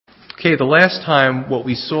Okay, the last time what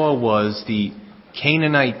we saw was the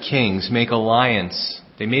Canaanite kings make alliance.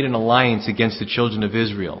 They made an alliance against the children of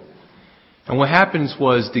Israel. And what happens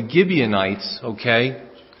was the Gibeonites,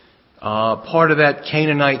 part of that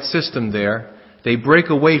Canaanite system there, they break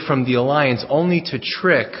away from the alliance only to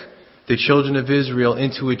trick the children of Israel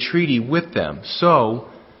into a treaty with them so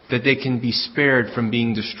that they can be spared from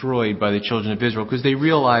being destroyed by the children of Israel because they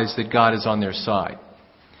realize that God is on their side.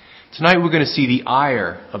 Tonight we're going to see the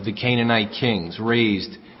ire of the Canaanite kings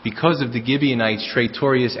raised because of the Gibeonites'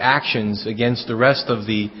 traitorous actions against the rest of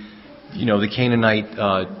the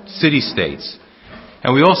Canaanite city-states.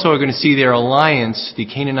 And we also are going to see their alliance, the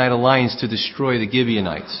Canaanite alliance, to destroy the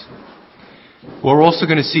Gibeonites. What we're also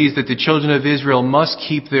going to see is that the children of Israel must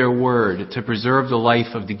keep their word to preserve the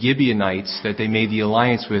life of the Gibeonites that they made the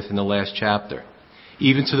alliance with in the last chapter,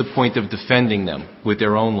 even to the point of defending them with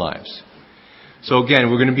their own lives. So again,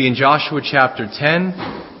 we're going to be in Joshua chapter 10.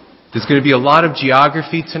 There's going to be a lot of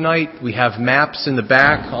geography tonight. We have maps in the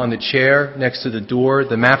back on the chair next to the door.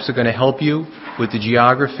 The maps are going to help you with the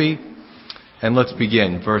geography. And let's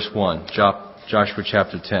begin. Verse 1, Joshua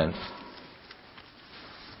chapter 10.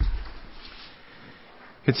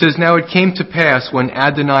 It says, "Now it came to pass when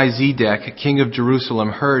Adoni-Zedek, king of Jerusalem,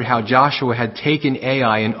 heard how Joshua had taken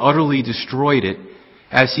Ai and utterly destroyed it,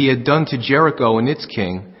 as he had done to Jericho and its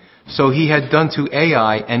king, so he had done to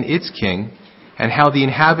Ai and its king, and how the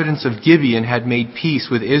inhabitants of Gibeon had made peace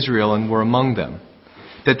with Israel and were among them,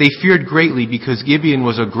 that they feared greatly because Gibeon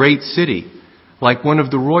was a great city, like one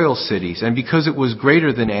of the royal cities, and because it was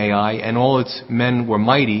greater than Ai, and all its men were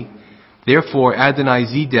mighty. Therefore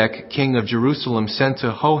Adoni-Zedek, king of Jerusalem, sent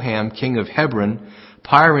to Hoham, king of Hebron,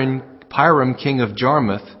 Piram, king of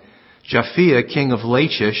Jarmuth, Japhia, king of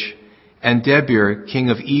Lachish, and Debir,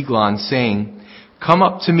 king of Eglon, saying, Come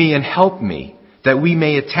up to me and help me, that we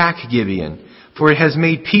may attack Gibeon, for it has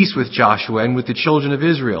made peace with Joshua and with the children of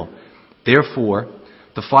Israel. Therefore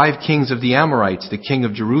the 5 kings of the Amorites, the king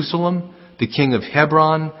of Jerusalem, the king of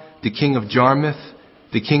Hebron, the king of Jarmuth,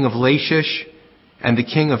 the king of Lachish, and the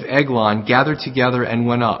king of Eglon gathered together and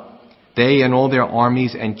went up, they and all their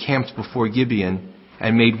armies, and camped before Gibeon,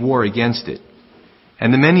 and made war against it.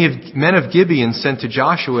 And the men of Gibeon sent to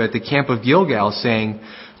Joshua at the camp of Gilgal, saying,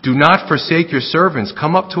 Do not forsake your servants.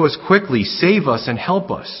 Come up to us quickly. Save us and help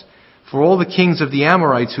us. For all the kings of the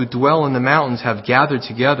Amorites who dwell in the mountains have gathered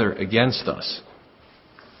together against us."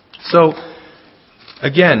 So,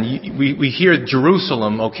 again, we hear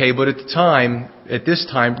Jerusalem, but at this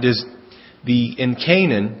time, there's in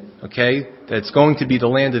Canaan, that's going to be the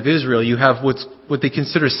land of Israel, you have what they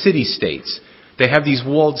consider city-states. They have these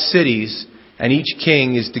walled cities, and each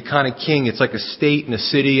king is the kind of king, it's like a state and a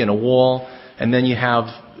city and a wall, and then you have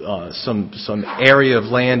some area of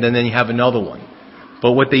land, and then you have another one.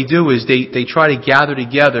 But what they do is they try to gather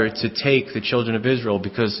together to take the children of Israel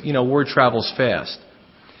because, word travels fast.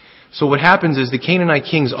 So what happens is the Canaanite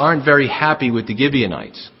kings aren't very happy with the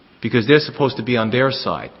Gibeonites because they're supposed to be on their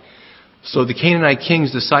side. So the Canaanite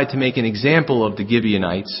kings decide to make an example of the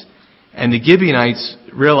Gibeonites, and the Gibeonites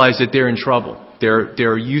realize that they're in trouble.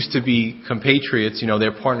 They're used to be compatriots,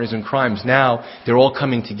 they're partners in crimes. Now they're all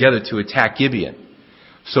coming together to attack Gibeon.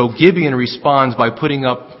 So Gibeon responds by putting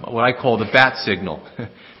up what I call the bat signal.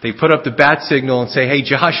 They put up the bat signal and say, Hey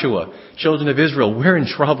Joshua, children of Israel, we're in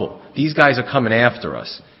trouble. These guys are coming after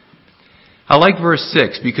us. I like verse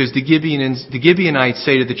 6 because the Gibeonites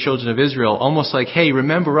say to the children of Israel almost like, Hey,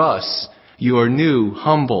 remember us, your new,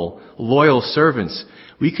 humble, loyal servants.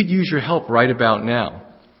 We could use your help right about now.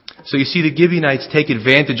 So you see the Gibeonites take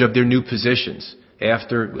advantage of their new positions.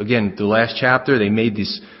 After, again, the last chapter, they made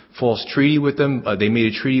this false treaty with them. They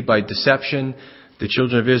made a treaty by deception. The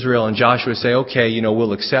children of Israel and Joshua say, okay,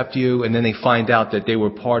 we'll accept you. And then they find out that they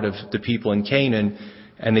were part of the people in Canaan,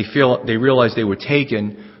 and they realize they were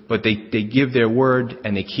taken, but they give their word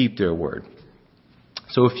and they keep their word.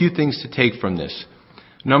 So a few things to take from this.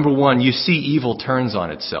 Number 1, you see evil turns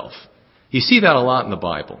on itself. You see that a lot in the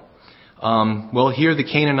Bible. Here the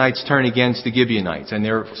Canaanites turn against the Gibeonites, and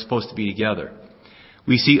they're supposed to be together.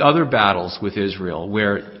 We see other battles with Israel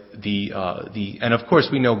where and of course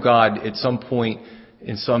we know God at some point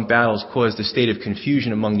in some battles caused a state of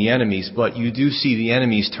confusion among the enemies, but you do see the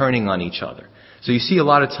enemies turning on each other. So you see a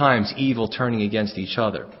lot of times evil turning against each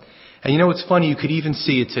other. And it's funny, you could even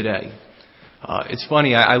see it today. It's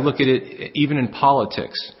funny, I look at it even in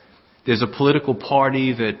politics. There's a political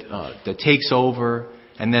party that takes over,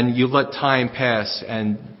 and then you let time pass,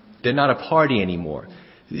 and they're not a party anymore.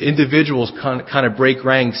 Individuals kind of break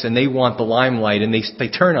ranks, and they want the limelight, and they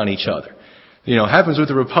turn on each other. Happens with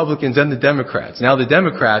the Republicans and the Democrats. Now the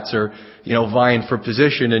Democrats are, vying for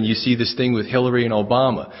position, and you see this thing with Hillary and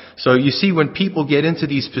Obama. So you see when people get into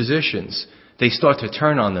these positions, they start to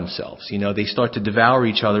turn on themselves. They start to devour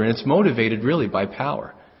each other, and it's motivated really by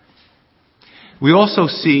power. We also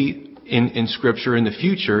see in Scripture in the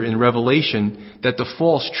future, in Revelation, that the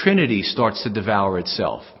false Trinity starts to devour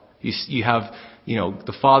itself. You have,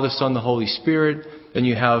 the Father, Son, the Holy Spirit. Then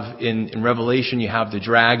you have, in Revelation, you have the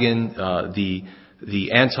dragon,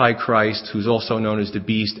 the Antichrist, who's also known as the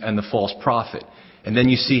beast, and the false prophet. And then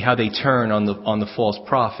you see how they turn on the false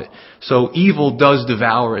prophet. So evil does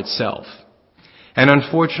devour itself. And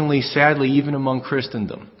unfortunately, sadly, even among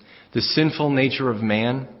Christendom, the sinful nature of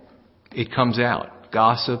man, it comes out.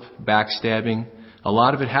 Gossip, backstabbing, a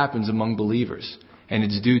lot of it happens among believers. And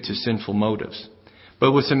it's due to sinful motives.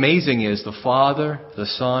 But what's amazing is the Father, the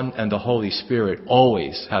Son, and the Holy Spirit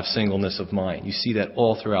always have singleness of mind. You see that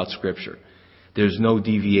all throughout Scripture. There's no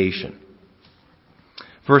deviation.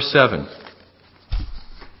 Verse 7.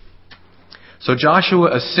 So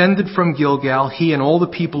Joshua ascended from Gilgal, he and all the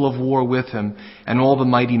people of war with him, and all the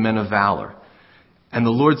mighty men of valor. And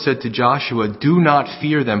the Lord said to Joshua, "Do not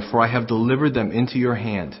fear them, for I have delivered them into your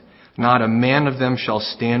hand. Not a man of them shall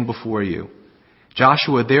stand before you."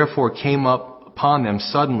 Joshua therefore came up upon them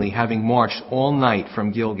suddenly, having marched all night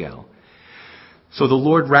from Gilgal. So the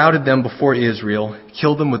Lord routed them before Israel,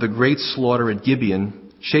 killed them with a great slaughter at Gibeon,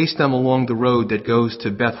 chased them along the road that goes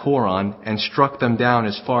to Beth Horon, and struck them down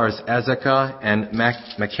as far as Azekah and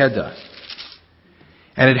Makkedah.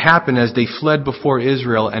 And it happened as they fled before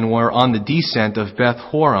Israel and were on the descent of Beth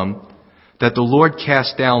Horon, that the Lord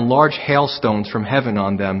cast down large hailstones from heaven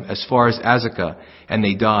on them as far as Azekah, and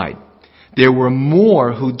they died. There were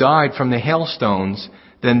more who died from the hailstones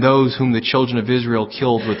than those whom the children of Israel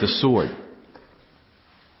killed with the sword.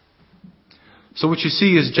 So what you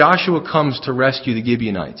see is Joshua comes to rescue the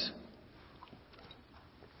Gibeonites.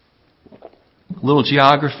 A little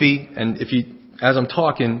geography, and as I'm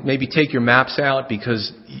talking, maybe take your maps out,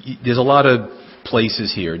 because there's a lot of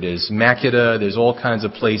places here. There's Makkedah, there's all kinds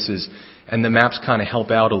of places, and the maps kind of help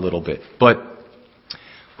out a little bit. But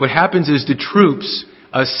what happens is the troops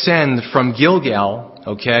ascend from Gilgal,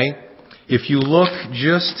 okay? If you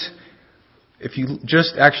just,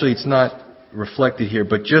 actually it's not reflected here,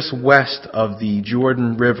 but just west of the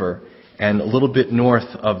Jordan River and a little bit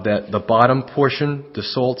north of the bottom portion, the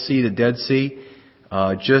Salt Sea, the Dead Sea,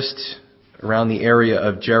 just around the area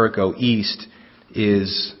of Jericho east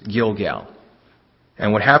is Gilgal.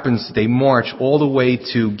 And what happens, they march all the way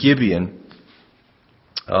to Gibeon.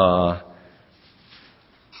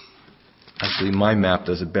 Actually, my map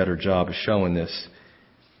does a better job of showing this.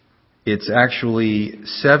 It's actually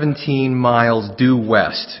 17 miles due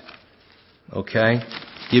west. Okay?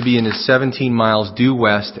 Gibeon is 17 miles due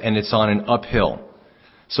west, and it's on an uphill.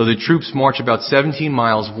 So the troops march about 17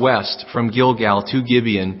 miles west from Gilgal to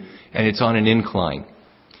Gibeon, and it's on an incline.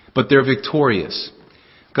 But they're victorious.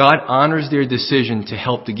 God honors their decision to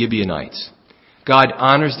help the Gibeonites. God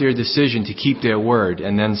honors their decision to keep their word,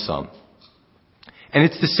 and then some. And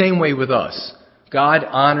it's the same way with us. God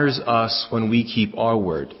honors us when we keep our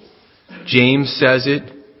word. James says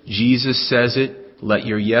it. Jesus says it. Let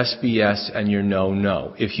your yes be yes and your no,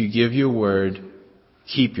 no. If you give your word,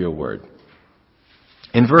 keep your word.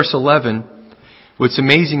 In verse 11, what's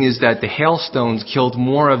amazing is that the hailstones killed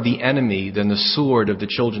more of the enemy than the sword of the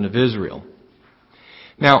children of Israel.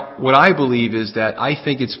 Now, what I believe is that I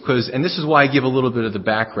think it's because, and this is why I give a little bit of the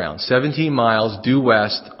background, 17 miles due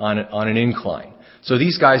west on an incline. So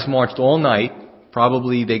these guys marched all night.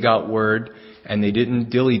 Probably they got word, and they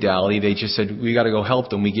didn't dilly-dally. They just said, we got to go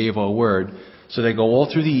help them. We gave our word. So they go all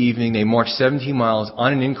through the evening. They march 17 miles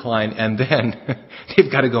on an incline, and then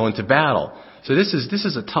they've got to go into battle. So this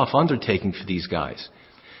is a tough undertaking for these guys.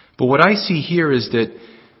 But what I see here is that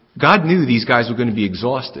God knew these guys were going to be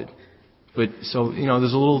exhausted. But so,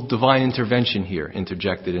 there's a little divine intervention here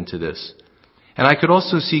interjected into this. And I could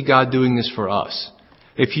also see God doing this for us.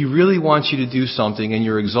 If He really wants you to do something and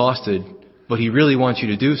you're exhausted, but He really wants you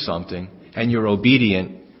to do something and you're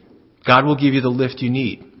obedient, God will give you the lift you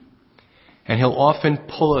need. And He'll often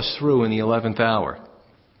pull us through in the 11th hour.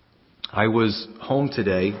 I was home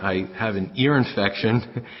today. I have an ear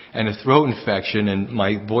infection and a throat infection, and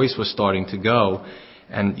my voice was starting to go.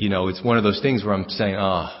 And, it's one of those things where I'm saying,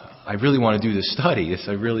 I really want to do this study.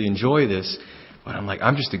 I really enjoy this. But I'm like,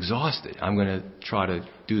 I'm just exhausted. I'm going to try to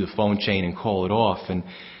do the phone chain and call it off. And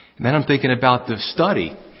then I'm thinking about the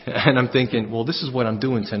study. And I'm thinking, well, this is what I'm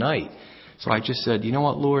doing tonight. So I just said, you know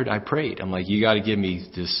what, Lord? I prayed. I'm like, you got to give me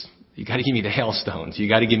this. You got to give me the hailstones. You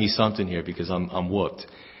got to give me something here because I'm whooped.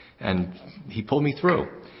 And He pulled me through.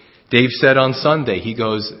 Dave said on Sunday, he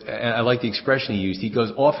goes, and I like the expression he used, he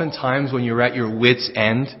goes, oftentimes when you're at your wit's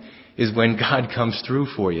end is when God comes through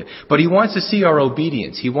for you. But he wants to see our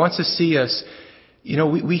obedience. He wants to see us,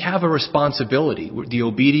 we have a responsibility, the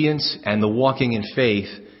obedience and the walking in faith,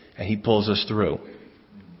 and he pulls us through.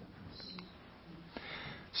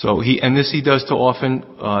 So he does to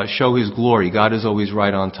often show his glory. God is always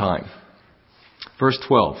right on time. Verse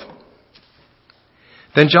 12.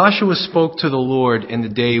 Then Joshua spoke to the Lord in the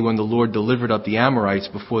day when the Lord delivered up the Amorites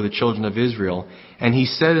before the children of Israel. And he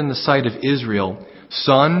said in the sight of Israel,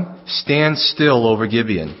 Sun, stand still over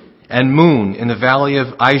Gibeon, and moon in the valley of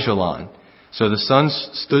Aijalon. So the sun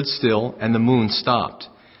stood still, and the moon stopped,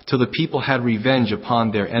 till the people had revenge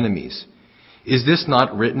upon their enemies. Is this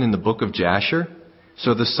not written in the book of Jasher?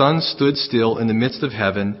 So the sun stood still in the midst of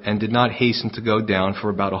heaven, and did not hasten to go down for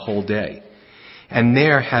about a whole day. And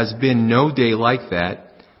there has been no day like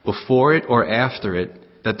that, before it or after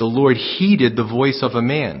it, that the Lord heeded the voice of a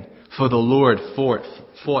man, for the Lord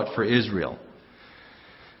fought for Israel.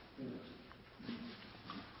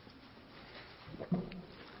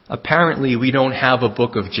 Apparently, we don't have a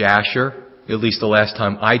book of Jasher. At least the last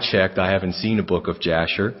time I checked, I haven't seen a book of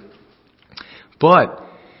Jasher. But,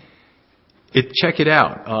 check it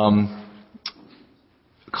out.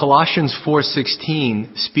 Colossians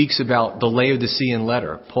 4:16 speaks about the Laodicean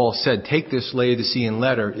letter. Paul said, take this Laodicean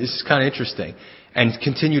letter, this is kind of interesting, and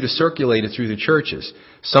continue to circulate it through the churches.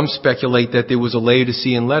 Some speculate that there was a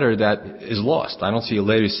Laodicean letter that is lost. I don't see a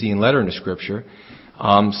Laodicean letter in the scripture.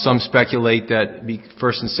 Some speculate that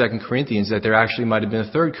 1st and 2nd Corinthians, that there actually might have been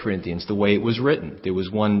a 3rd Corinthians, the way it was written. There was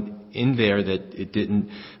one in there that it didn't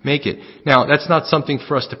make it. Now, that's not something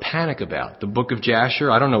for us to panic about. The book of Jasher,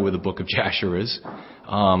 I don't know where the book of Jasher is.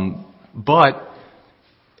 But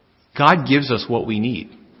God gives us what we need.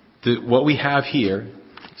 What we have here,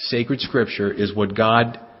 sacred scripture, is what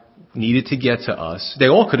God needed to get to us. They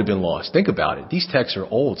all could have been lost. Think about it. These texts are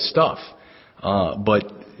old stuff.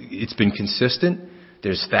 But it's been consistent.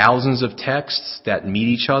 There's thousands of texts that meet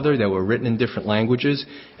each other, that were written in different languages.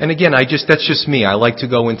 And again, that's just me. I like to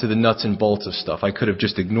go into the nuts and bolts of stuff. I could have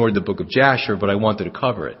just ignored the book of Jasher, but I wanted to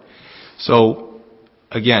cover it. So,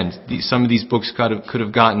 again, some of these books could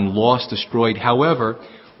have gotten lost, destroyed. However,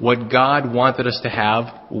 what God wanted us to have,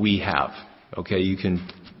 we have. Okay, you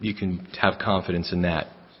can have confidence in that.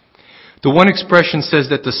 The one expression says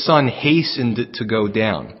that the sun hastened to go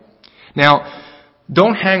down. Now,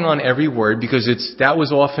 don't hang on every word, because that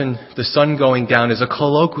was often the sun going down as a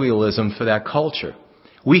colloquialism for that culture.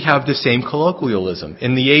 We have the same colloquialism.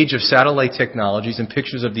 In the age of satellite technologies and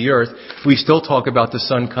pictures of the earth, we still talk about the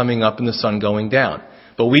sun coming up and the sun going down.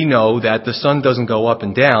 But we know that the sun doesn't go up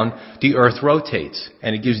and down, the earth rotates,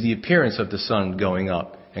 and it gives the appearance of the sun going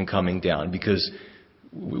up and coming down, because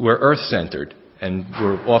we're earth-centered and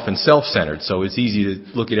we're often self-centered, so it's easy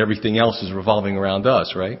to look at everything else as revolving around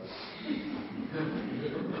us, right?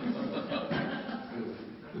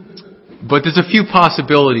 But there's a few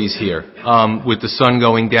possibilities here with the sun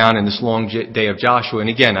going down and this long day of Joshua. And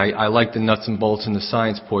again, I like the nuts and bolts in the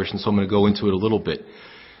science portion, so I'm going to go into it a little bit.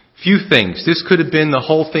 Few things. This could have been the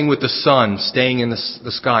whole thing with the sun staying in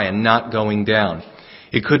the sky and not going down.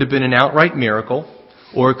 It could have been an outright miracle,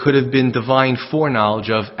 or it could have been divine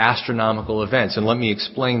foreknowledge of astronomical events. And let me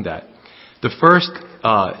explain that. The first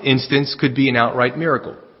instance could be an outright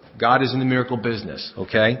miracle. God is in the miracle business,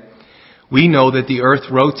 okay? We know that the earth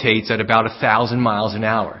rotates at about 1,000 miles an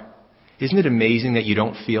hour. Isn't it amazing that you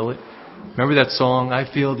don't feel it? Remember that song, I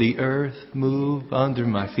feel the earth move under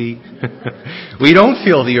my feet? We don't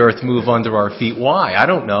feel the earth move under our feet. Why? I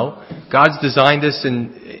don't know. God's designed this,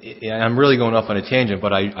 and I'm really going off on a tangent,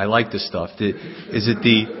 but I like this stuff. Is it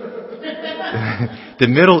the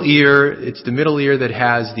middle ear? It's the middle ear that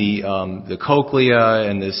has the cochlea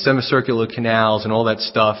and the semicircular canals and all that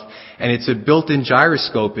stuff. And it's a built-in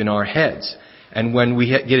gyroscope in our heads. And when we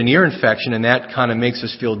get an ear infection and that kind of makes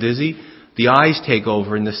us feel dizzy, the eyes take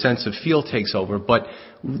over and the sense of feel takes over. But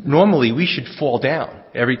normally we should fall down.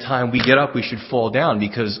 Every time we get up, we should fall down,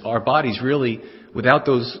 because our bodies really, without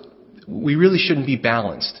those, we really shouldn't be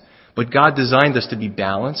balanced. But God designed us to be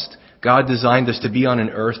balanced. God designed us to be on an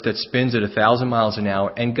earth that spins at 1,000 miles an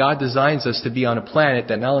hour. And God designs us to be on a planet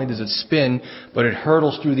that not only does it spin, but it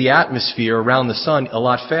hurtles through the atmosphere around the sun a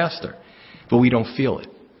lot faster. But we don't feel it.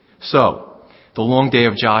 So, the long day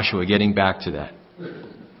of Joshua, getting back to that.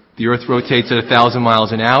 The earth rotates at 1,000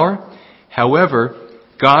 miles an hour. However,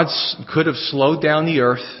 God could have slowed down the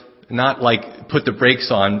earth, not like put the brakes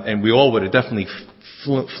on, and we all would have definitely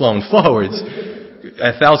flown forwards.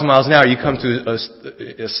 at 1,000 miles an hour, you come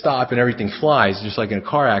to a stop and everything flies, just like in a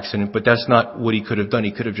car accident, but that's not what he could have done.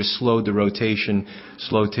 He could have just slowed the rotation,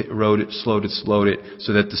 slowed it,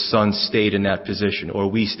 so that the sun stayed in that position, or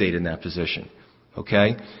we stayed in that position.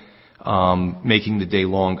 Okay? Making the day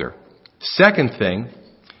longer. Second thing,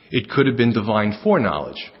 it could have been divine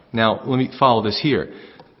foreknowledge. Now, let me follow this here.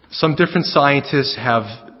 Some different scientists have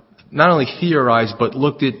not only theorized, but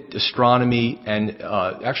looked at astronomy, and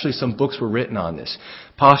actually some books were written on this,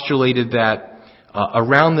 postulated that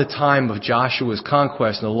around the time of Joshua's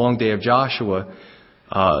conquest and the long day of Joshua,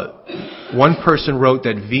 one person wrote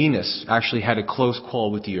that Venus actually had a close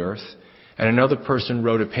call with the earth, and another person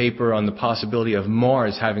wrote a paper on the possibility of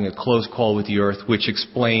Mars having a close call with the earth, which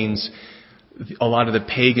explains a lot of the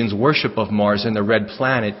pagans' worship of Mars and the red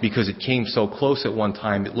planet, because it came so close at one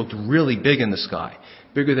time. It looked really big in the sky,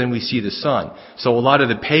 bigger than we see the sun. So a lot of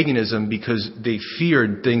the paganism, because they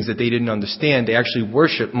feared things that they didn't understand, they actually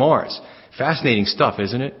worship Mars. Fascinating stuff,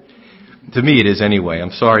 isn't it? To me it is anyway.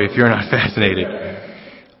 I'm sorry if you're not fascinated.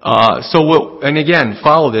 And again,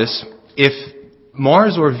 follow this. If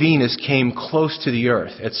Mars or Venus came close to the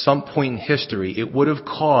Earth at some point in history, it would have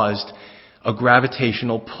caused a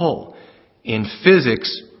gravitational pull. In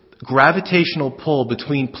physics, gravitational pull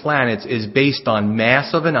between planets is based on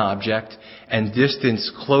mass of an object and distance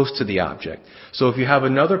close to the object. So if you have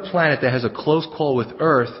another planet that has a close call with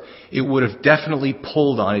Earth, it would have definitely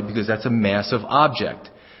pulled on it because that's a massive object.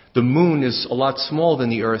 The moon is a lot smaller than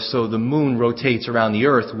the Earth, so the moon rotates around the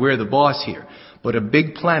Earth. We're the boss here. But a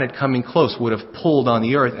big planet coming close would have pulled on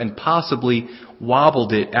the Earth and possibly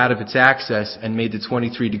wobbled it out of its axis and made the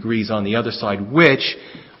 23 degrees on the other side, which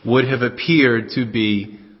would have appeared to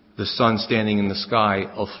be the sun standing in the sky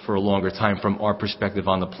for a longer time from our perspective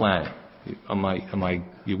on the planet.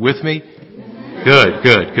 You with me?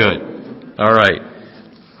 Good. All right.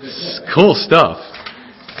 Cool stuff.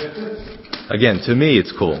 Again, to me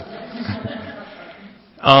it's cool.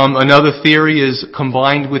 Another theory is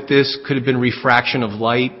combined with this could have been refraction of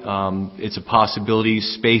light. It's a possibility.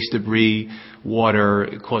 Space debris, water,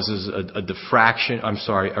 it causes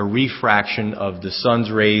a refraction of the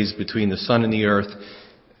sun's rays between the sun and the earth.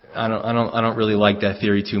 I don't really like that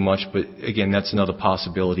theory too much, but again, that's another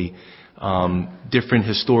possibility. Different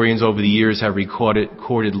historians over the years have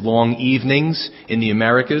recorded long evenings in the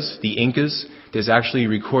Americas, the Incas. There's actually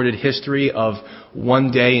recorded history of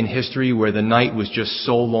one day in history where the night was just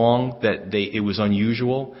so long that it was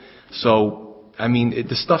unusual. So,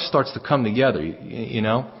 the stuff starts to come together, you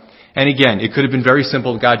know. And again, it could have been very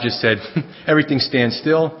simple. God just said, everything stands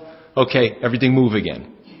still. Okay, everything move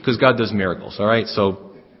again. Because God does miracles, all right?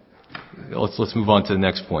 So, let's move on to the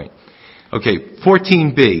next point. Okay,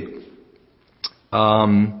 14b.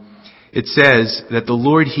 It says that the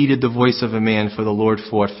Lord heeded the voice of a man, for the Lord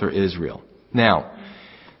fought for Israel. Now,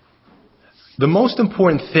 the most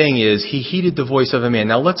important thing is he heeded the voice of a man.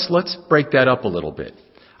 Now let's break that up a little bit.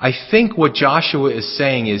 I think what Joshua is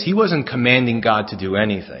saying is he wasn't commanding God to do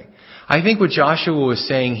anything. I think what Joshua was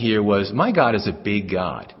saying here was, my God is a big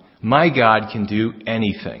God. My God can do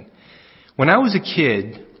anything. When I was a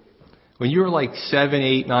kid, when you were like 7,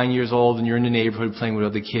 8, 9 years old and you're in the neighborhood playing with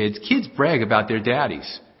other kids brag about their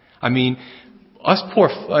daddies. Our poor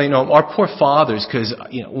fathers, because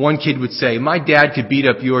one kid would say, my dad could beat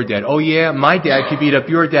up your dad. Oh yeah, my dad could beat up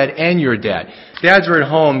your dad and your dad. Dads are at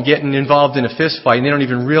home getting involved in a fist fight and they don't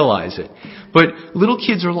even realize it. But little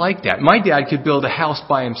kids are like that. My dad could build a house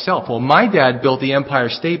by himself. Well, my dad built the Empire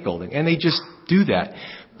State Building, and they just do that.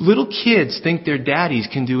 Little kids think their daddies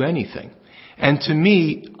can do anything. And to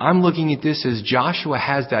me, I'm looking at this as Joshua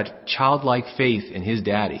has that childlike faith in his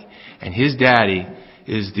daddy. And his daddy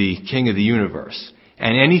is the king of the universe.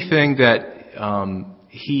 And anything that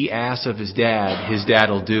he asks of his dad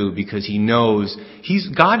will do, because he knows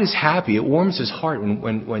God is happy. It warms his heart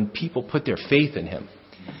when people put their faith in him.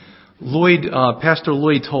 Pastor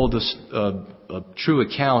Lloyd told us a true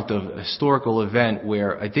account of a historical event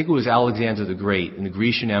where I think it was Alexander the Great in the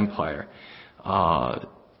Grecian Empire.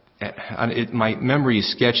 My memory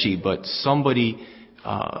is sketchy, but somebody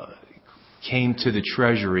came to the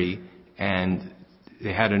treasury and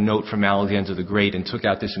they had a note from Alexander the Great and took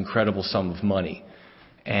out this incredible sum of money.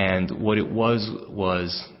 And what it was,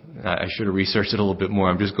 I should have researched it a little bit more,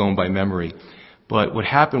 I'm just going by memory. But what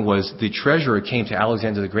happened was the treasurer came to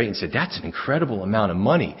Alexander the Great and said, that's an incredible amount of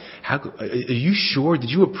money. Are you sure? Did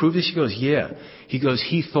you approve this? He goes, yeah. He goes,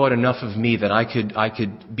 he thought enough of me that I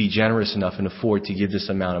could be generous enough and afford to give this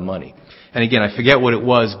amount of money. And again, I forget what it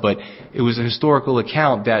was, but it was a historical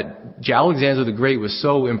account that Alexander the Great was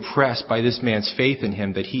so impressed by this man's faith in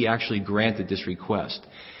him that he actually granted this request.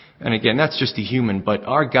 And again, that's just a human, but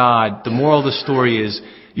our God, the moral of the story is,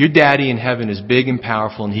 your daddy in heaven is big and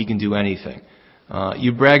powerful and he can do anything.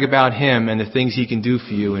 You brag about him and the things he can do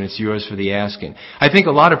for you, and it's yours for the asking. I think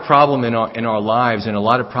a lot of problem in our lives and a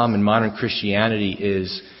lot of problem in modern Christianity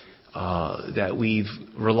is that we've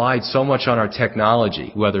relied so much on our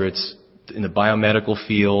technology, whether it's in the biomedical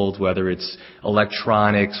field, whether it's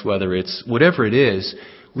electronics, whether it's whatever it is,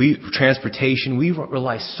 transportation, we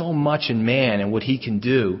rely so much in man and what he can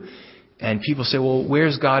do. And people say, well,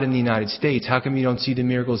 where's God in the United States? How come you don't see the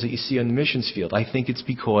miracles that you see on the missions field? I think it's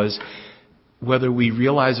because whether we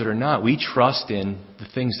realize it or not, we trust in the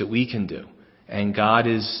things that we can do. And God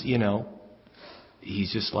is,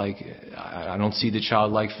 he's just like, I don't see the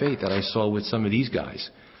childlike faith that I saw with some of these guys.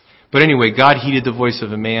 But anyway, God heeded the voice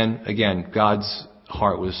of a man. Again, God's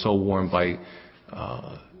heart was so warmed by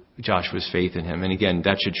Joshua's faith in him. And again,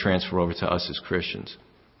 that should transfer over to us as Christians.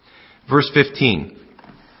 Verse 15.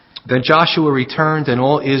 Then Joshua returned and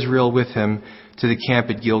all Israel with him to the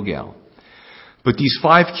camp at Gilgal. But these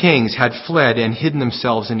 5 kings had fled and hidden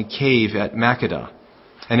themselves in a cave at Makkedah.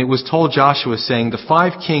 And it was told Joshua, saying, the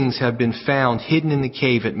 5 kings have been found hidden in the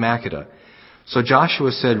cave at Makkedah. So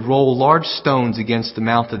Joshua said, roll large stones against the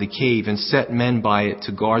mouth of the cave and set men by it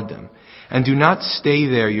to guard them. And do not stay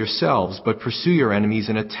there yourselves, but pursue your enemies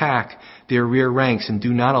and attack their rear ranks, and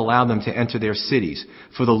do not allow them to enter their cities.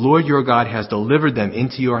 For the Lord your God has delivered them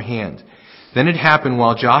into your hand. Then it happened,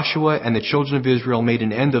 while Joshua and the children of Israel made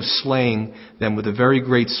an end of slaying them with a very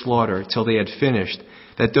great slaughter till they had finished,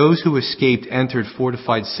 that those who escaped entered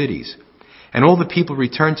fortified cities. And all the people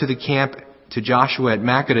returned to the camp to Joshua at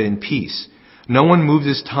Makkedah in peace. No one moved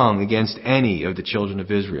his tongue against any of the children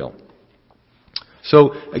of Israel.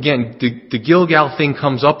 So again, the Gilgal thing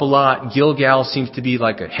comes up a lot. Gilgal seems to be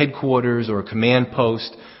like a headquarters or a command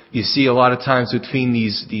post. You see a lot of times between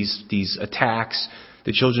these attacks,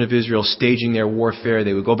 the children of Israel staging their warfare,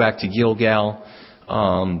 they would go back to Gilgal.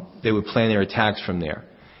 They would plan their attacks from there.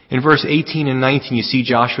 In verse 18 and 19, you see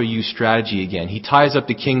Joshua use strategy again. He ties up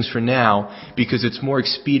the kings for now because it's more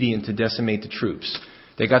expedient to decimate the troops.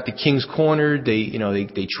 They got the kings cornered.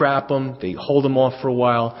 They trap them. They hold them off for a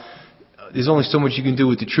while. There's only so much you can do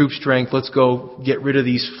with the troop strength. Let's go get rid of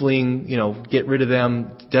these fleeing, get rid of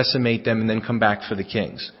them, decimate them, and then come back for the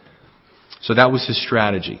kings. So that was his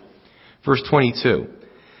strategy. Verse 22.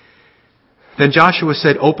 Then Joshua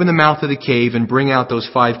said, open the mouth of the cave and bring out those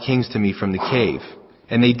 5 kings to me from the cave.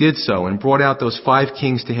 And they did so, and brought out those 5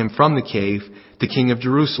 kings to him from the cave, the king of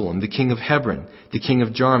Jerusalem, the king of Hebron, the king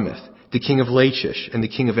of Jarmuth, the king of Lachish, and the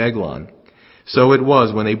king of Eglon. So it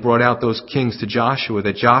was, when they brought out those kings to Joshua,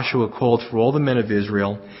 that Joshua called for all the men of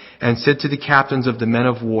Israel, and said to the captains of the men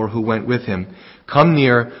of war who went with him, come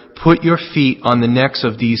near, put your feet on the necks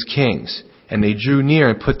of these kings. And they drew near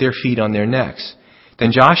and put their feet on their necks.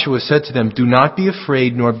 Then Joshua said to them, do not be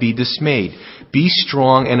afraid nor be dismayed. Be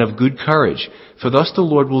strong and of good courage, for thus the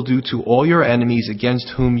Lord will do to all your enemies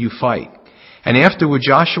against whom you fight. And afterward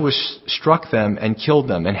Joshua struck them and killed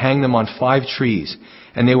them, and hanged them on 5 trees.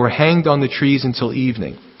 And they were hanged on the trees until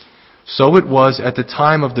evening. So it was at the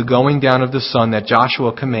time of the going down of the sun that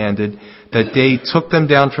Joshua commanded that they took them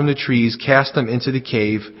down from the trees, cast them into the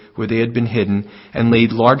cave where they had been hidden, and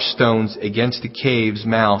laid large stones against the cave's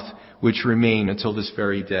mouth, which remain until this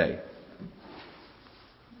very day.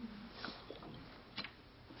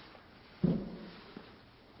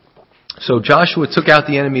 So Joshua took out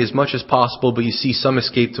the enemy as much as possible, but you see some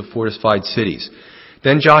escaped to fortified cities.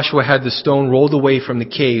 Then Joshua had the stone rolled away from the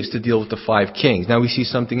caves to deal with the 5 kings. Now we see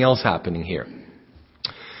something else happening here.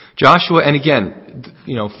 Joshua, and again,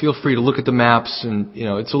 feel free to look at the maps, and,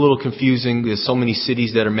 it's a little confusing. There's so many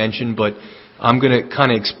cities that are mentioned, but I'm going to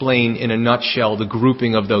kind of explain in a nutshell the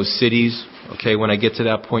grouping of those cities, okay, when I get to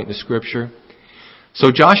that point in the scripture. So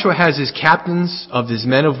Joshua has his captains of his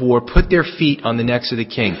men of war put their feet on the necks of the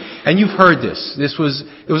king. And you've heard this. There was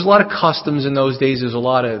a lot of customs in those days. There's a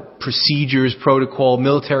lot of procedures, protocol,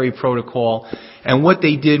 military protocol. And what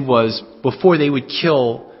they did was, before they would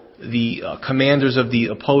kill the commanders of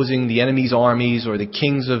the enemy's armies, or the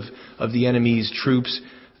kings of the enemy's troops,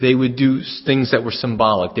 they would do things that were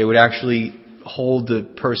symbolic. They would actually hold the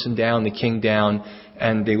person down, the king down,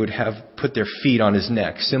 and they would have put their feet on his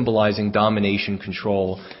neck, symbolizing domination,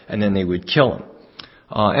 control, and then they would kill him.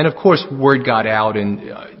 And of course, word got out,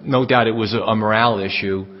 and no doubt it was a morale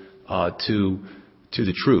issue to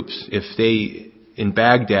the troops. If they, in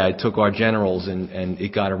Baghdad, took our generals and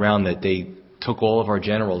it got around that they took all of our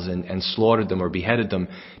generals and slaughtered them or beheaded them,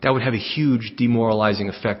 that would have a huge demoralizing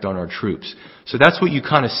effect on our troops. So that's what you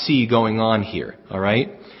kind of see going on here, all right?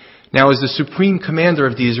 Now, as the supreme commander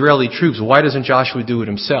of the Israeli troops, why doesn't Joshua do it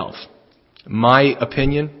himself? My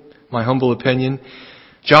opinion, my humble opinion.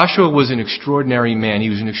 Joshua was an extraordinary man. He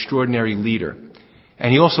was an extraordinary leader.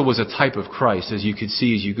 And he also was a type of Christ, as you could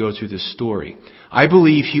see as you go through this story. I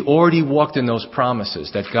believe he already walked in those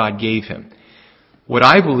promises that God gave him. What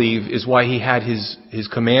I believe is why he had his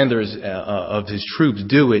commanders of his troops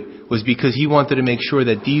do it was because he wanted to make sure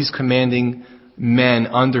that these commanding men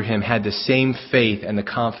under him had the same faith and the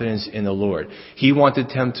confidence in the Lord. He wanted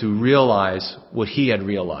them to realize what he had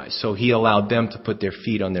realized, so he allowed them to put their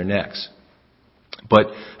feet on their necks. But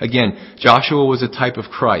again, Joshua was a type of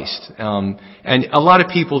Christ. And a lot of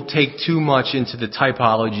people take too much into the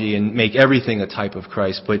typology and make everything a type of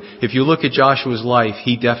Christ. But if you look at Joshua's life,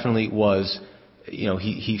 he definitely was,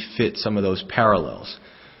 he fit some of those parallels.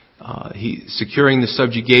 He securing the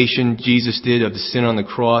subjugation Jesus did of the sin on the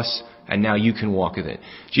cross, and now you can walk in it.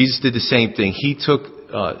 Jesus did the same thing. He took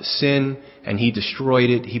sin and he destroyed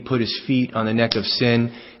it. He put his feet on the neck of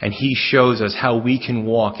sin, and he shows us how we can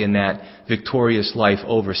walk in that victorious life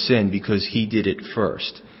over sin because he did it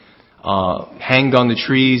first. Hanged on the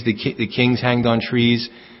trees, the kings hanged on trees.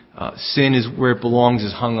 Sin is where it belongs,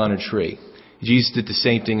 is hung on a tree. Jesus did the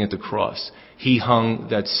same thing at the cross. He hung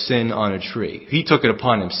that sin on a tree. He took it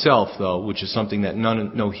upon himself, though, which is something that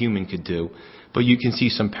no human could do. But you can see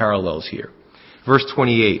some parallels here. Verse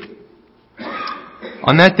 28.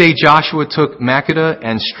 On that day Joshua took Makkedah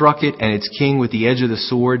and struck it and its king with the edge of the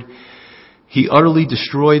sword. He utterly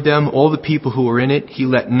destroyed them, all the people who were in it. He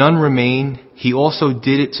let none remain. He also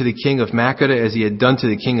did it to the king of Makkedah as he had done to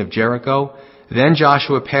the king of Jericho. Then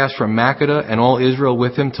Joshua passed from Makkedah and all Israel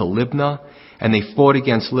with him to Libnah, and they fought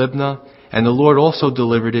against Libnah. And the Lord also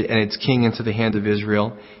delivered it and its king into the hand of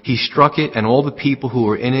Israel. He struck it and all the people who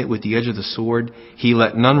were in it with the edge of the sword. He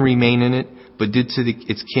let none remain in it, but did to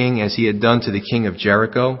its king as he had done to the king of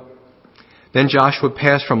Jericho. Then Joshua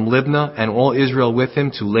passed from Libnah and all Israel with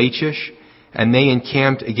him to Lachish, and they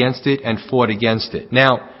encamped against it and fought against it.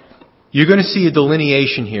 Now, you're going to see a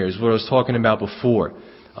delineation here, is what I was talking about before.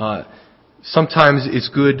 Sometimes it's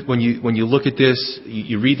good when you look at this,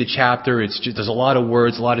 you read the chapter, there's a lot of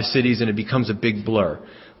words, a lot of cities, and it becomes a big blur.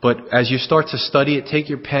 But as you start to study it, take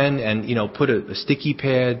your pen and, put a sticky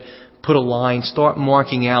pad, put a line, start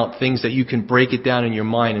marking out things that you can break it down in your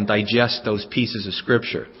mind and digest those pieces of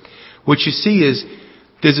Scripture. What you see is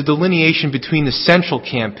there's a delineation between the central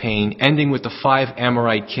campaign ending with the 5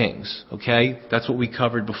 Amorite kings. Okay? That's what we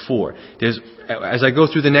covered before. As I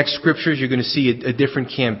go through the next scriptures, you're going to see a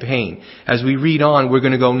different campaign. As we read on, we're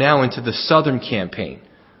going to go now into the southern campaign.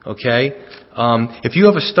 Okay? If you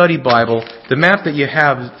have a study Bible, the map that you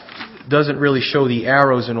have doesn't really show the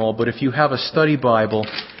arrows and all, but if you have a study Bible,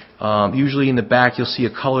 usually in the back you'll see a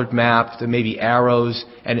colored map, there may be arrows,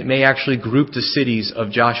 and it may actually group the cities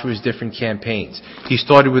of Joshua's different campaigns. He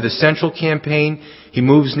started with a central campaign, he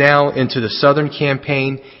moves now into the southern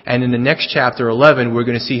campaign, and in the next chapter 11 we're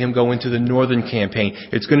going to see him go into the northern campaign.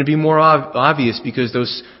 It's going to be more obvious because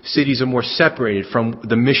those cities are more separated from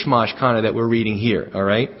the mishmash kind of that we're reading here,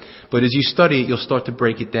 alright? But as you study it, you'll start to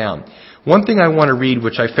break it down. One thing I want to read,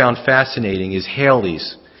 which I found fascinating, is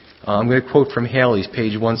Haley's. I'm going to quote from Haley's,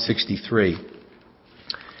 page 163.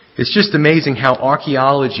 It's just amazing how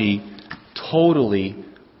archaeology totally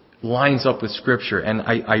lines up with Scripture. And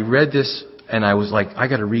I read this and I was like, I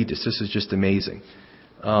got to read this. This is just amazing.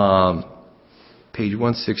 Page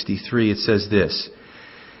 163, it says this.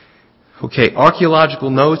 Okay,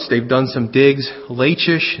 archaeological notes, they've done some digs.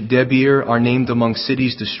 Lachish, Debir are named among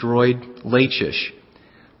cities destroyed. Lachish.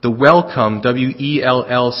 The Welcome,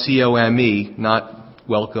 Wellcome, not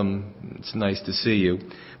welcome, it's nice to see you.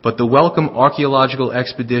 But the Welcome Archaeological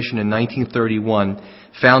Expedition in 1931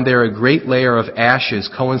 found there a great layer of ashes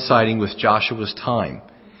coinciding with Joshua's time.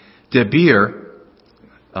 Debir,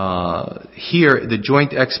 here the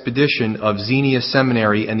joint expedition of Xenia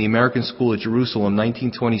Seminary and the American School at Jerusalem,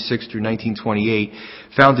 1926 through 1928,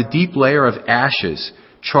 found a deep layer of ashes,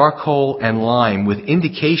 charcoal and lime with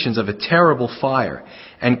indications of a terrible fire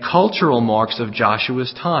and cultural marks of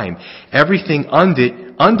Joshua's time. Everything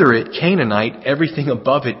under it Canaanite, everything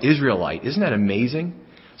above it Israelite. Isn't that amazing?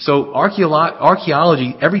 So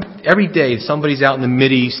archaeology, every day somebody's out in the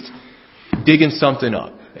Mideast digging something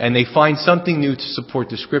up, and they find something new to support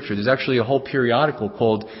the Scripture. There's actually a whole periodical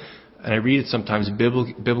called, and I read it sometimes,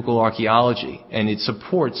 Biblical Archaeology, and it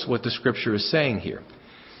supports what the Scripture is saying here.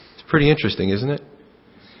 It's pretty interesting, isn't it?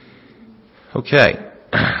 Okay.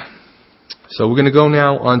 So we're going to go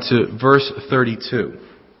now on to verse 32.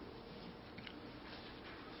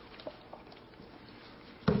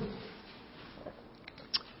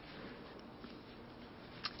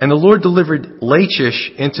 And the Lord delivered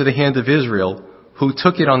Lachish into the hand of Israel, who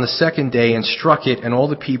took it on the second day and struck it and all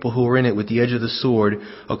the people who were in it with the edge of the sword,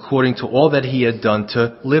 according to all that he had done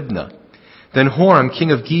to Libnah. Then Horam,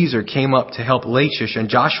 king of Gezer, came up to help Lachish, and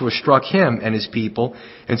Joshua struck him and his people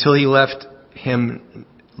until he left him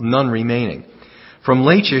none remaining. From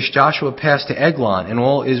Lachish, Joshua passed to Eglon and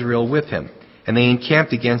all Israel with him, and they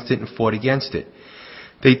encamped against it and fought against it.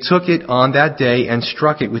 They took it on that day and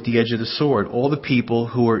struck it with the edge of the sword. All the people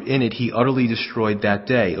who were in it he utterly destroyed that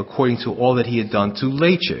day, according to all that he had done to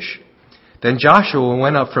Lachish. Then Joshua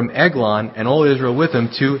went up from Eglon and all Israel with him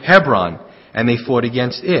to Hebron, and they fought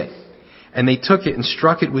against it. And they took it and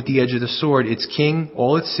struck it with the edge of the sword, its king,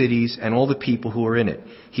 all its cities, and all the people who were in it.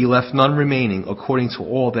 He left none remaining, according to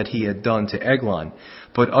all that he had done to Eglon,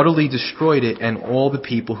 but utterly destroyed it and all the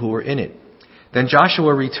people who were in it. Then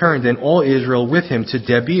Joshua returned, and all Israel with him to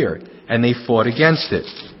Debir, and they fought against it.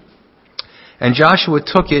 And Joshua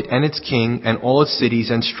took it and its king and all its cities,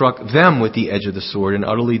 and struck them with the edge of the sword, and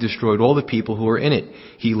utterly destroyed all the people who were in it.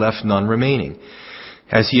 He left none remaining.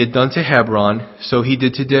 As he had done to Hebron, so he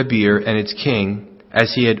did to Debir and its king,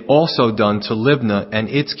 as he had also done to Libnah and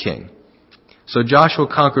its king. So Joshua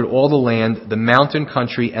conquered all the land, the mountain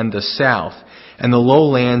country and the south, and the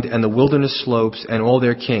lowland and the wilderness slopes and all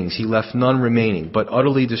their kings. He left none remaining, but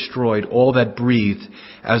utterly destroyed all that breathed,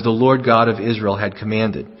 as the Lord God of Israel had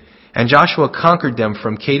commanded. And Joshua conquered them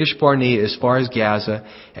from Kadesh Barnea as far as Gaza,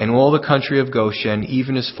 and all the country of Goshen,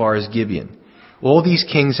 even as far as Gibeon. All these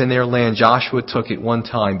kings and their land Joshua took at one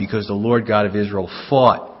time, because the Lord God of Israel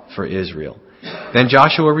fought for Israel. Then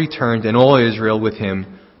Joshua returned, and all Israel with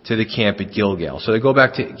him, to the camp at Gilgal. So they go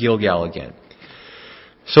back to Gilgal again.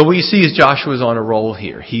 So what you see is Joshua's on a roll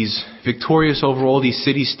here. He's victorious over all these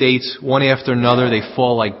city-states, one after another. They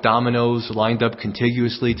fall like dominoes, lined up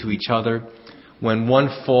contiguously to each other. When one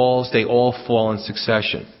falls, they all fall in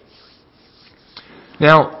succession.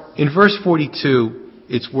 Now, in verse 42,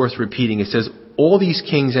 it's worth repeating. It says, all these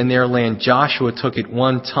kings and their land Joshua took at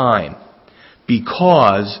one time,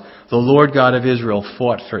 because the Lord God of Israel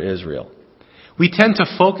fought for Israel. We tend to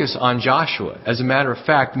focus on Joshua. As a matter of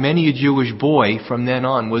fact, many a Jewish boy from then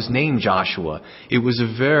on was named Joshua. It was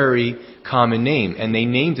a very common name, and they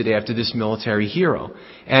named it after this military hero.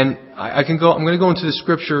 And I'm going to go into the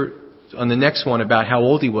scripture on the next one about how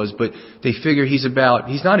old he was, but they figure he's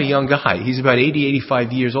not a young guy. He's about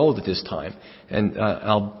 85 years old at this time. And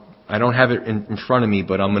I don't have it in front of me,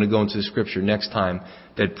 but I'm going to go into the scripture next time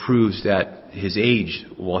that proves that his age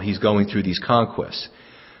while he's going through these conquests.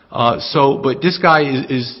 But this guy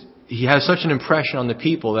he has such an impression on the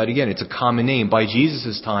people that, again, it's a common name. By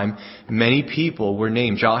Jesus' time, many people were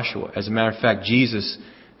named Joshua. As a matter of fact, Jesus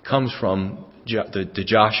comes from the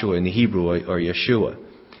Joshua in the Hebrew, or Yeshua.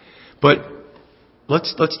 But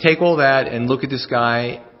let's take all that and look at this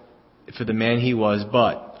guy for the man he was.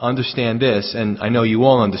 But understand this, and I know you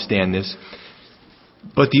all understand this,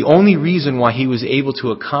 but the only reason why he was able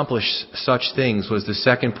to accomplish such things was the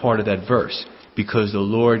second part of that verse. Because the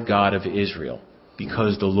Lord God of Israel.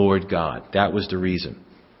 Because the Lord God. That was the reason.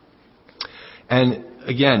 And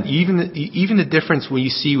again, even the difference we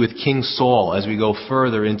see with King Saul as we go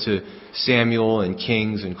further into Samuel and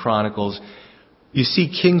Kings and Chronicles, you see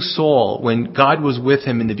King Saul, when God was with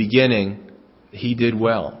him in the beginning, he did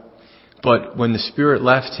well. But when the Spirit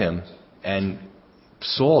left him and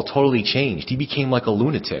Saul totally changed, he became like a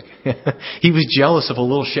lunatic. He was jealous of a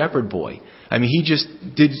little shepherd boy. I mean, he just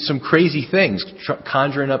did some crazy things,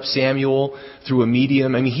 conjuring up Samuel through a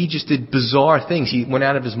medium. I mean, he just did bizarre things. He went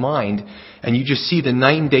out of his mind, and you just see the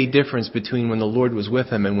night and day difference between when the Lord was with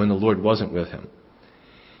him and when the Lord wasn't with him.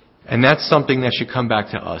 And that's something that should come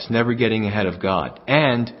back to us, never getting ahead of God,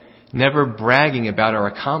 and never bragging about our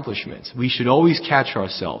accomplishments. We should always catch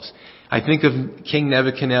ourselves. I think of King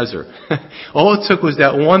Nebuchadnezzar. All it took was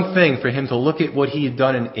that one thing for him to look at what he had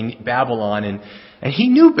done in Babylon, and he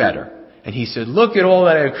knew better. And he said, look at all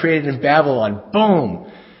that I've created in Babylon.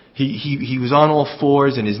 Boom! He was on all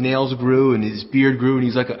fours, and his nails grew, and his beard grew, and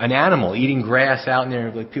he's like an animal eating grass out in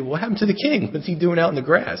there. Like, people, what happened to the king? What's he doing out in the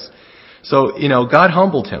grass? So, God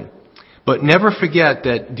humbled him. But never forget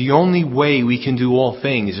that the only way we can do all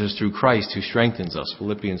things is through Christ who strengthens us.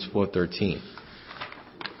 Philippians 4:13.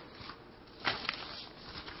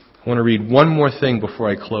 I want to read one more thing before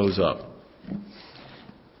I close up.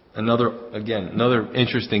 Another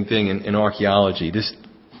interesting thing in archaeology.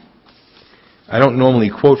 I don't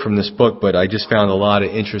normally quote from this book, but I just found a lot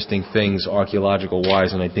of interesting things archaeological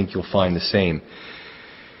wise, and I think you'll find the same.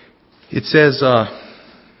 It says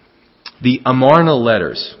the Amarna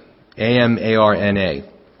letters, Amarna,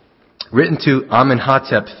 written to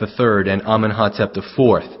Amenhotep III and Amenhotep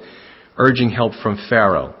IV, urging help from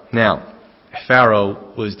Pharaoh. Now,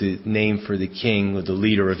 Pharaoh was the name for the king or the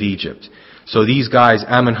leader of Egypt. So these guys,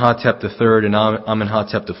 Amenhotep III and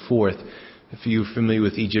Amenhotep IV, if you're familiar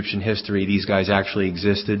with Egyptian history, these guys actually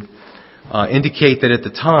existed, indicate that at the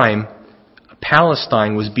time,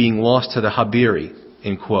 Palestine was being lost to the Habiri,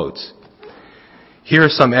 in quotes. Here are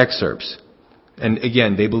some excerpts. And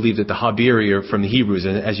again, they believe that the Habiri are from the Hebrews.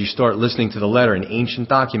 And as you start listening to the letter, an ancient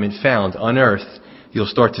document found, unearthed, you'll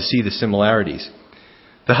start to see the similarities.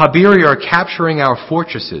 The Habiri are capturing our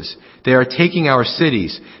fortresses. They are taking our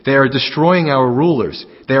cities. They are destroying our rulers.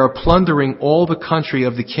 They are plundering all the country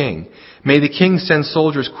of the king. May the king send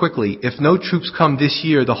soldiers quickly. If no troops come this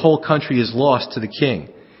year, the whole country is lost to the king.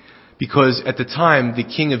 Because at the time, the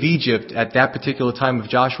king of Egypt, at that particular time of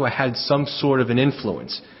Joshua, had some sort of an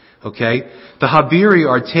influence. Okay? The Habiri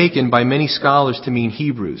are taken by many scholars to mean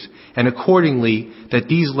Hebrews, and accordingly, that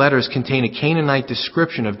these letters contain a Canaanite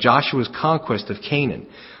description of Joshua's conquest of Canaan.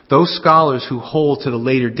 Those scholars who hold to the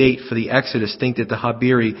later date for the Exodus think that the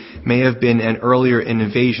Habiri may have been an earlier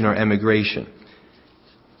invasion or emigration.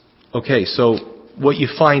 Okay, so what you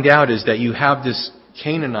find out is that you have this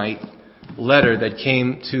Canaanite letter that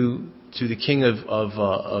came to the king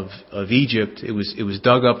of Egypt. It was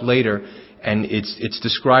dug up later. And it's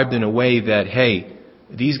described in a way that, hey,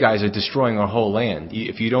 these guys are destroying our whole land.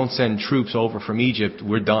 If you don't send troops over from Egypt,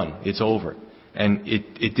 we're done. It's over. And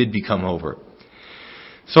it did become over.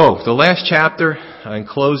 So, the last chapter, in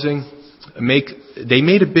closing, they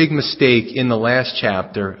made a big mistake in the last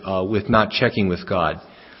chapter with not checking with God.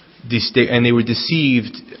 And they were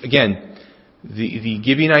deceived. Again, the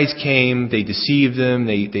Gibeonites came, they deceived them,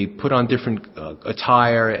 they put on different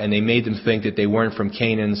attire, and they made them think that they weren't from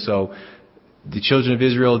Canaan, so the children of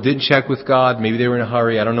Israel didn't check with God. Maybe they were in a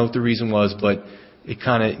hurry. I don't know what the reason was, but it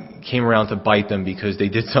kind of came around to bite them because they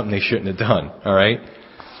did something they shouldn't have done. All right?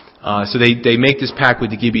 So they make this pact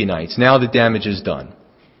with the Gibeonites. Now the damage is done.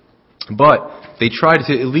 But they tried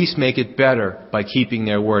to at least make it better by keeping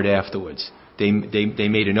their word afterwards. They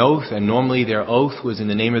made an oath, and normally their oath was in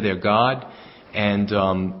the name of their God, and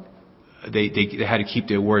they had to keep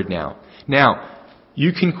their word now. Now,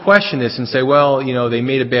 you can question this and say, well, they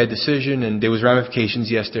made a bad decision and there was ramifications.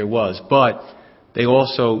 Yes, there was. But they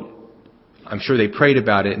also, I'm sure they prayed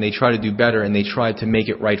about it and they tried to do better and they tried to make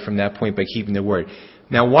it right from that point by keeping their word.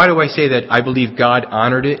 Now, why do I say that? I believe God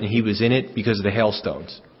honored it and He was in it because of the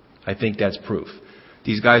hailstones. I think that's proof.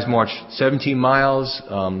 These guys marched 17 miles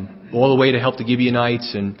all the way to help the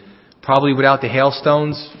Gibeonites, and probably without the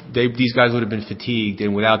hailstones, these guys would have been fatigued,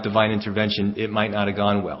 and without divine intervention, it might not have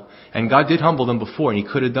gone well. And God did humble them before, and He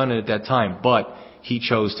could have done it at that time, but He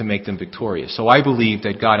chose to make them victorious. So I believe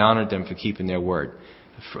that God honored them for keeping their word,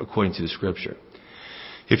 according to the Scripture.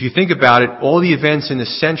 If you think about it, all the events in the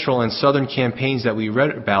central and southern campaigns that we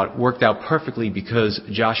read about worked out perfectly because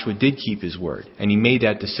Joshua did keep his word, and he made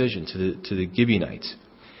that decision to the Gibeonites.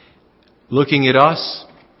 Looking at us,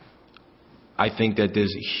 I think that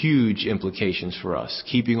there's huge implications for us,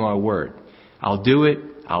 keeping our word. I'll do it.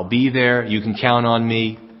 I'll be there. You can count on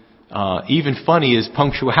me. Even funny is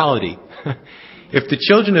punctuality. If the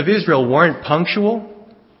children of Israel weren't punctual,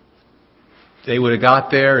 they would have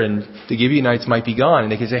got there and the Gibeonites might be gone.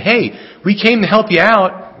 And they could say, hey, we came to help you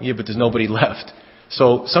out. Yeah, but there's nobody left.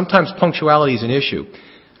 So sometimes punctuality is an issue.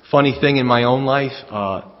 Funny thing in my own life,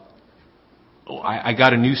 I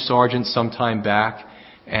got a new sergeant some time back,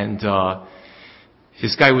 and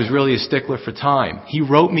this guy was really a stickler for time. He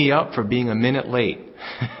wrote me up for being a minute late.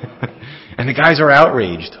 And the guys are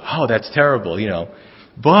outraged. Oh, that's terrible,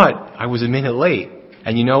 But I was a minute late.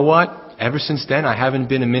 And you know what? Ever since then, I haven't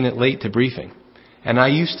been a minute late to briefing. And I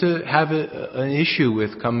used to have an issue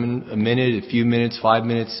with coming a minute, a few minutes, 5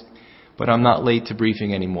 minutes, but I'm not late to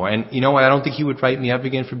briefing anymore. And you know what? I don't think he would write me up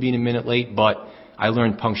again for being a minute late, but I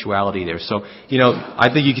learned punctuality there. So, I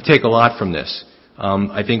think you could take a lot from this.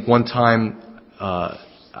 I think one time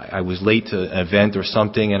I was late to an event or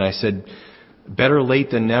something, and I said, better late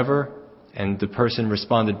than never. And the person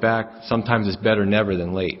responded back, sometimes it's better never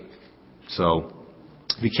than late. So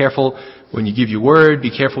be careful when you give your word.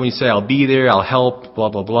 Be careful when you say, I'll be there, I'll help, blah,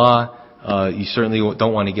 blah, blah. You certainly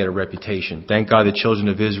don't want to get a reputation. Thank God the children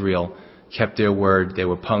of Israel kept their word. They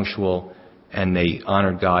were punctual, and they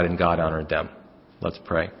honored God, and God honored them. Let's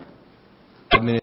pray.